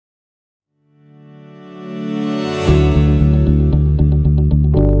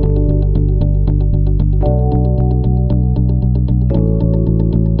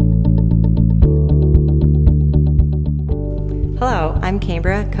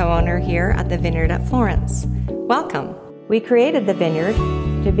Cambria, co-owner here at the Vineyard at Florence. Welcome. We created the Vineyard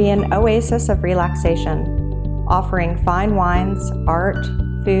to be an oasis of relaxation, offering fine wines, art,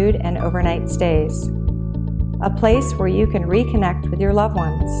 food, and overnight stays. A place where you can reconnect with your loved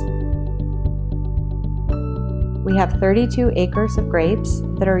ones. We have 32 acres of grapes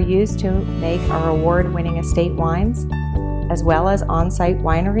that are used to make our award-winning estate wines, as well as on-site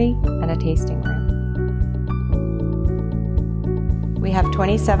winery and a tasting room. We have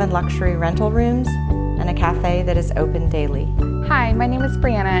 27 luxury rental rooms and a cafe that is open daily. Hi, my name is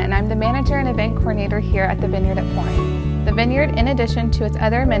Brianna and I'm the manager and event coordinator here at the Vineyard at Florence. The Vineyard, in addition to its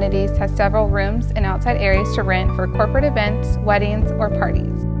other amenities, has several rooms and outside areas to rent for corporate events, weddings, or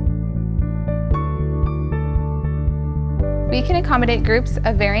parties. We can accommodate groups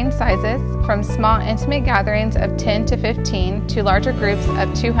of varying sizes, from small intimate gatherings of 10 to 15 to larger groups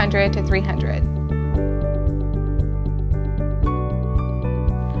of 200 to 300.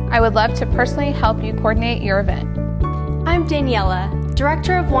 I would love to personally help you coordinate your event. I'm Daniela,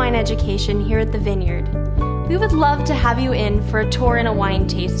 Director of Wine Education here at the Vineyard. We would love to have you in for a tour and a wine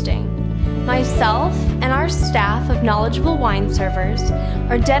tasting. Myself and our staff of knowledgeable wine servers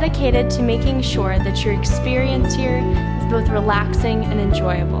are dedicated to making sure that your experience here is both relaxing and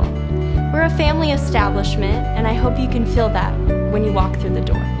enjoyable. We're a family establishment, and I hope you can feel that when you walk through the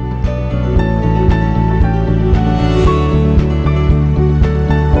door.